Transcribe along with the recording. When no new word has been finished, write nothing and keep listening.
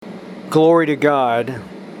Glory to God.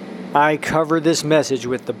 I cover this message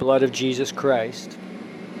with the blood of Jesus Christ.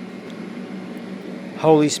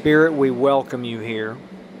 Holy Spirit, we welcome you here.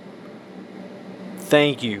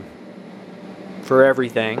 Thank you for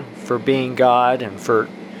everything, for being God and for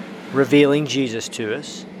revealing Jesus to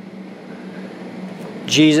us.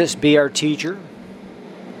 Jesus, be our teacher.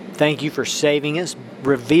 Thank you for saving us.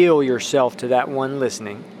 Reveal yourself to that one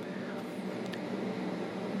listening.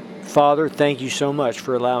 Father, thank you so much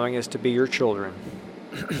for allowing us to be your children.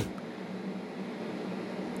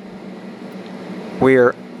 We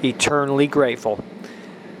are eternally grateful.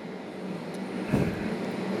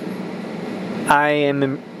 I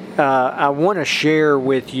want to share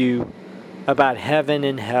with you about heaven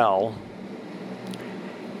and hell.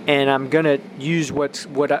 And I'm going to use what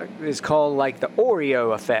is called like the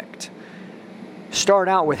Oreo effect. Start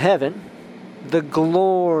out with heaven, the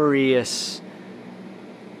glorious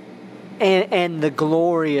and the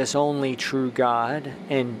glorious only true God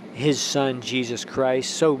and His Son Jesus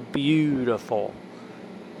Christ, so beautiful,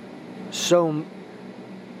 so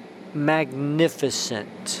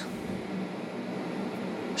magnificent,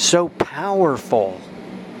 so powerful.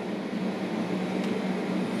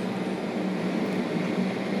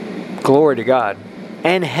 Glory to God.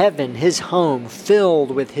 And heaven, His home,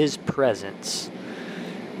 filled with His presence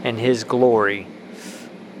and His glory.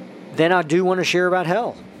 Then I do want to share about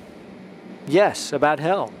hell. Yes, about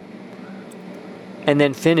hell. And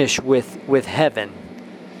then finish with heaven.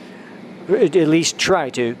 At least try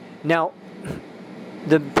to. Now,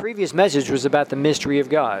 the previous message was about the mystery of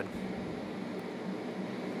God.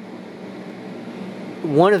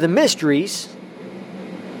 One of the mysteries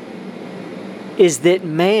is that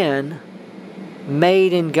man,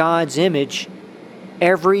 made in God's image,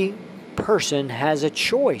 every person has a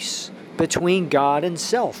choice between God and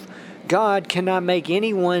self. God cannot make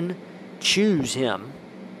anyone choose Him,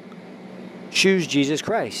 choose Jesus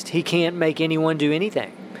Christ. He can't make anyone do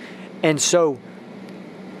anything. And so,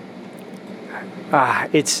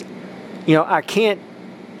 I can't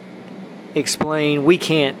explain, we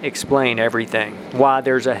can't explain everything, why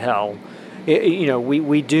there's a hell.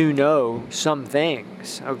 We do know some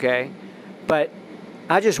things, okay? But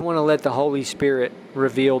I just want to let the Holy Spirit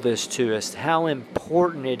reveal this to us, how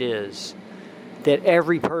important it is that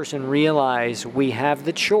every person realize we have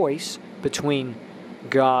the choice between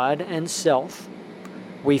God and self.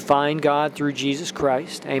 We find God through Jesus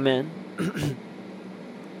Christ. Amen.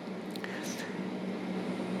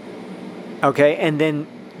 Okay, and then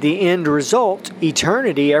the end result,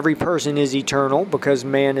 eternity, every person is eternal because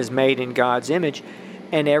man is made in God's image,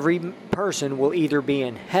 and every person will either be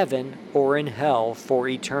in heaven or in hell for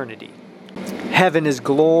eternity. Heaven is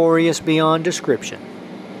glorious beyond description,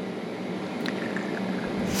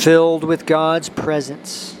 filled with God's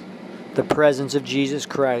presence, the presence of Jesus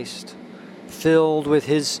Christ, filled with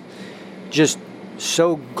His just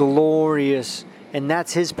so glorious, and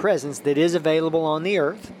that's His presence that is available on the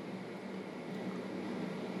earth.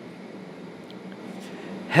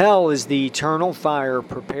 Hell is the eternal fire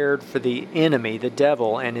prepared for the enemy, the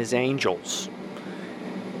devil, and his angels.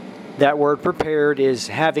 That word prepared is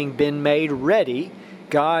having been made ready.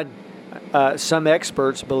 God, some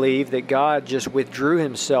experts believe that God just withdrew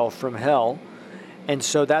Himself from hell. And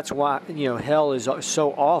so that's why, hell is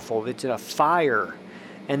so awful. It's a fire.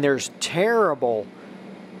 And there's terrible,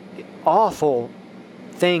 awful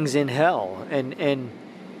things in hell. And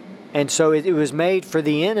so it was made for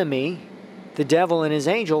the enemy, the devil and his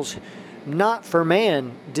angels, not for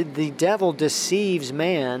man. The devil deceives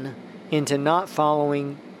man into not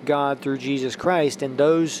following God through Jesus Christ. And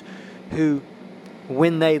those who,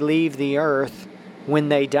 when they leave the earth, when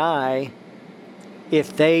they die,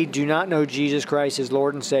 if they do not know Jesus Christ as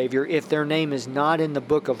Lord and Savior, if their name is not in the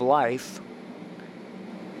book of life,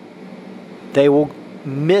 they will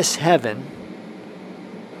miss heaven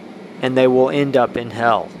and they will end up in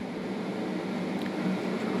hell.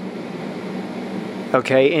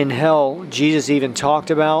 Okay, in hell, Jesus even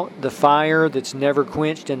talked about the fire that's never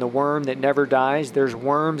quenched and the worm that never dies. There's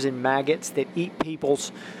worms and maggots that eat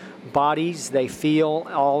people's bodies. They feel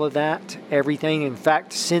all of that, everything. In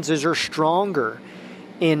fact, senses are stronger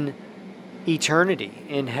in eternity.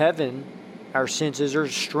 In heaven, our senses are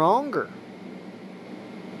stronger.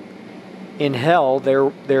 In hell,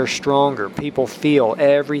 they're stronger. People feel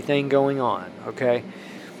everything going on, okay?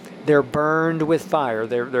 They're burned with fire.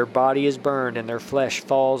 Their body is burned and their flesh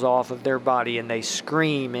falls off of their body and they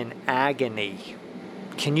scream in agony.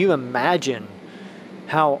 Can you imagine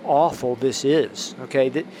how awful this is?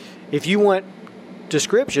 Okay, if you want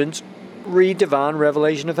descriptions, read Divine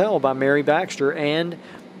Revelation of Hell by Mary Baxter. And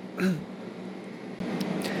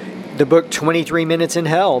The book 23 Minutes in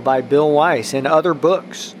Hell by Bill Weiss and other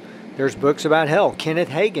books. There's books about hell. Kenneth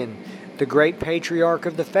Hagin, the great patriarch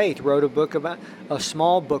of the faith, wrote a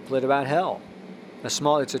small booklet about hell. It's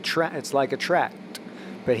like a tract,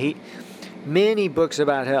 but many books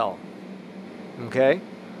about hell. Okay?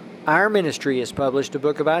 Our ministry has published a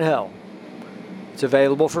book about hell. It's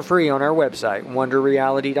available for free on our website,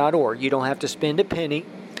 wonderreality.org. You don't have to spend a penny.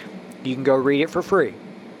 You can go read it for free.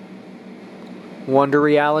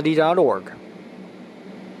 wonderreality.org.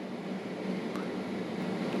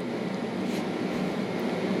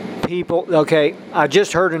 Okay, I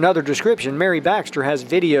just heard another description. Mary Baxter has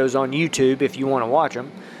videos on YouTube if you want to watch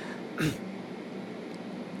them.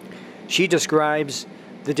 She describes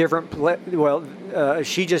the different,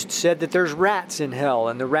 she just said that there's rats in hell,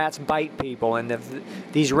 and the rats bite people, and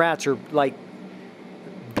these rats are like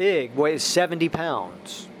big, weigh 70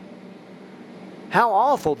 pounds. How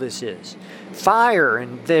awful this is. Fire,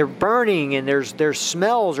 and they're burning, and their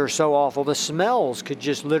smells are so awful. The smells could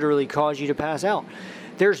just literally cause you to pass out.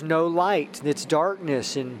 There's no light. It's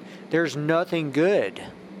darkness, and there's nothing good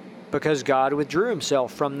because God withdrew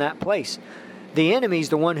himself from that place. The enemy's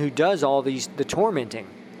the one who does all the tormenting.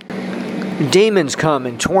 Demons come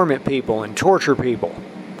and torment people and torture people.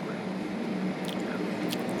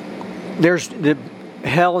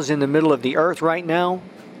 Hell is in the middle of the earth right now.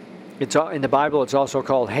 It's in the Bible. It's also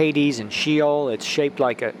called Hades and Sheol. It's shaped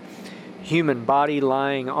like a human body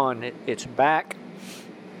lying on its back.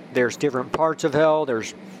 There's different parts of hell.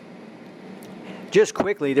 There's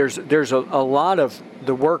a lot of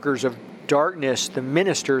the workers of darkness, the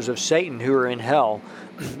ministers of Satan who are in hell.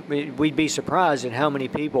 We'd be surprised at how many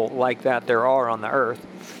people like that there are on the earth.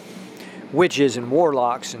 Witches and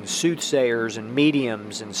warlocks and soothsayers and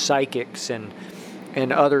mediums and psychics and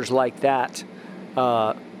others like that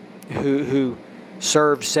who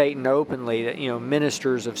serve Satan openly,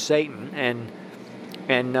 ministers of Satan.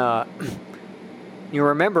 And you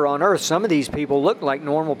remember on earth, some of these people look like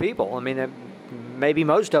normal people. I mean, maybe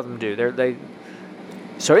most of them do.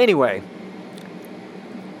 So anyway,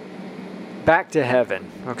 back to heaven,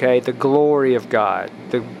 okay? The glory of God,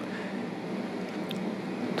 the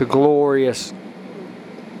glorious.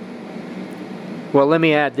 Well, let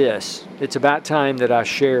me add this. It's about time that I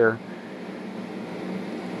share.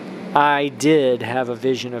 I did have a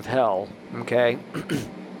vision of hell, okay?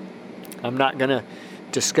 I'm not going to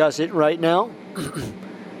discuss it right now.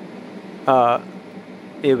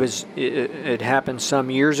 It happened some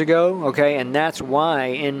years ago, okay? And that's why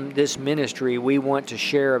in this ministry we want to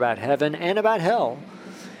share about heaven and about hell.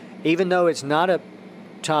 Even though it's not a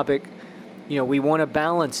topic, we want to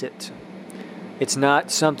balance it. It's not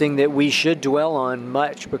something that we should dwell on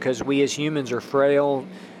much because we as humans are frail,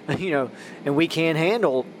 and we can't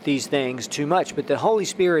handle these things too much. But the Holy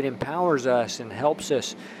Spirit empowers us and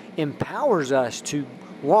empowers us to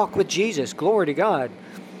walk with Jesus. Glory to God.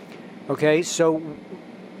 Okay, so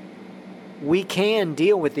we can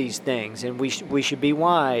deal with these things, and we should be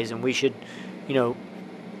wise, and we should,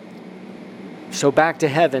 So back to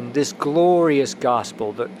heaven, this glorious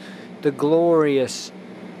gospel, the glorious,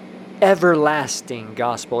 everlasting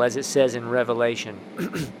gospel, as it says in Revelation.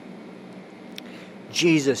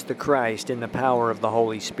 Jesus the Christ in the power of the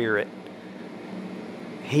Holy Spirit.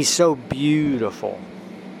 He's so beautiful,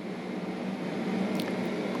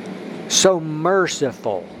 so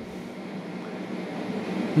merciful.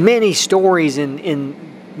 Many stories in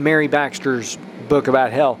Mary Baxter's book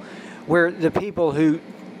about hell where the people who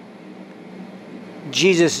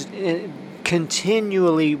Jesus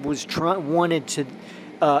continually wanted to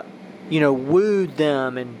wooed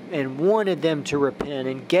them and wanted them to repent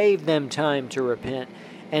and gave them time to repent.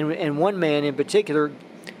 And one man in particular,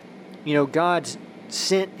 God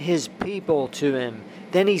sent his people to him.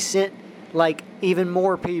 Then he sent even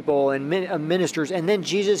more people and ministers. And then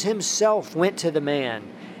Jesus himself went to the man,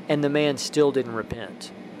 and the man still didn't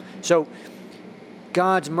repent. So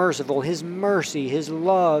God's merciful, his mercy, his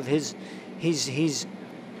love, his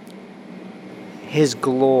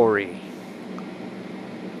glory.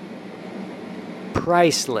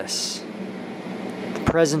 Priceless. The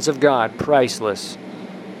presence of God, priceless.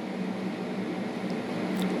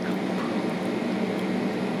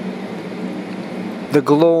 The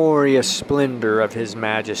glorious splendor of his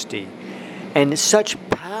majesty. And such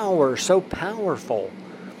power, so powerful.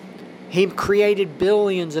 He created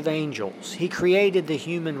billions of angels. He created the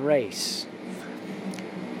human race.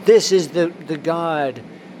 This is the God,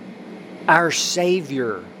 our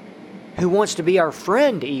Savior, who wants to be our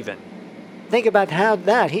friend even. Think about how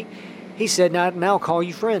that. He said, now I'll call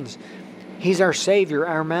you friends. He's our Savior,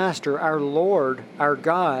 our Master, our Lord, our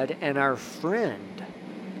God, and our friend.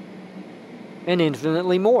 And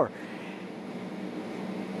infinitely more.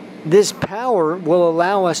 this power will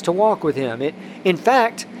allow us to walk with Him. In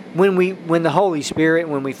fact, when the Holy Spirit,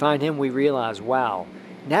 when we find Him, we realize, wow,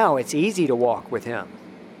 now it's easy to walk with Him.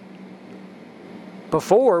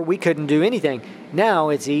 Before, we couldn't do anything. Now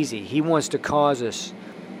it's easy. He wants to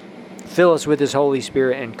fill us with His Holy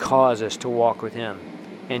Spirit and cause us to walk with Him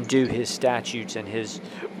and do His statutes and His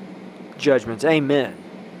judgments. Amen.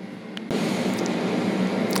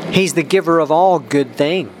 He's the giver of all good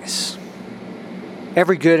things.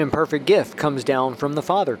 Every good and perfect gift comes down from the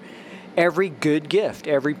Father. Every good gift,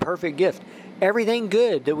 every perfect gift, everything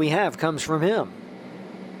good that we have comes from Him.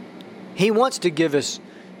 He wants to give us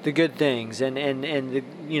the good things and the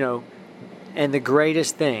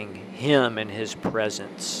greatest thing, Him and His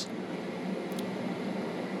presence.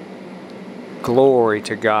 Glory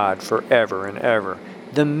to God forever and ever.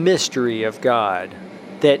 The mystery of God,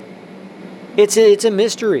 that it's a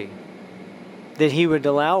mystery that He would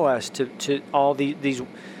allow us to all these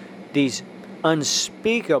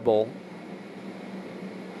unspeakable,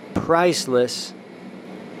 priceless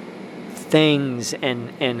things,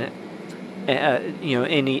 and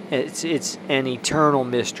it's an eternal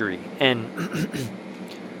mystery. And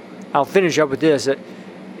I'll finish up with this.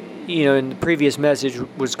 In the previous message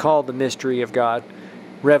was called the mystery of God.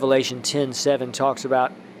 Revelation 10:7 talks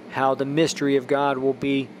about how the mystery of God will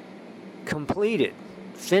be completed,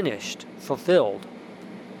 finished, fulfilled.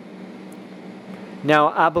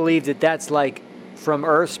 Now, I believe that that's like from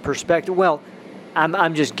Earth's perspective. Well,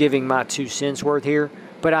 I'm just giving my 2 cents worth here,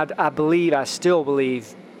 but I still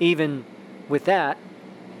believe, even with that,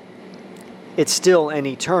 it's still an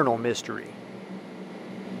eternal mystery.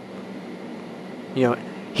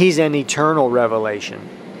 He's an eternal revelation.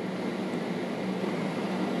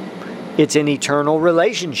 It's an eternal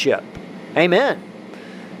relationship. Amen.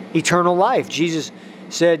 Eternal life. Jesus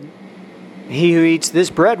said, "He who eats this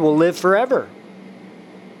bread will live forever."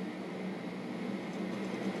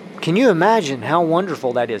 Can you imagine how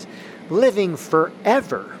wonderful that is? Living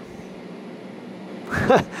forever.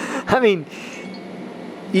 I mean,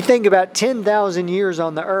 you think about 10,000 years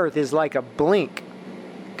on the earth is like a blink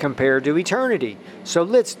compared to eternity. So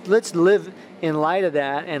let's live in light of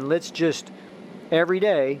that, and let's just every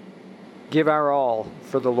day give our all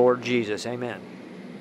for the Lord Jesus. Amen.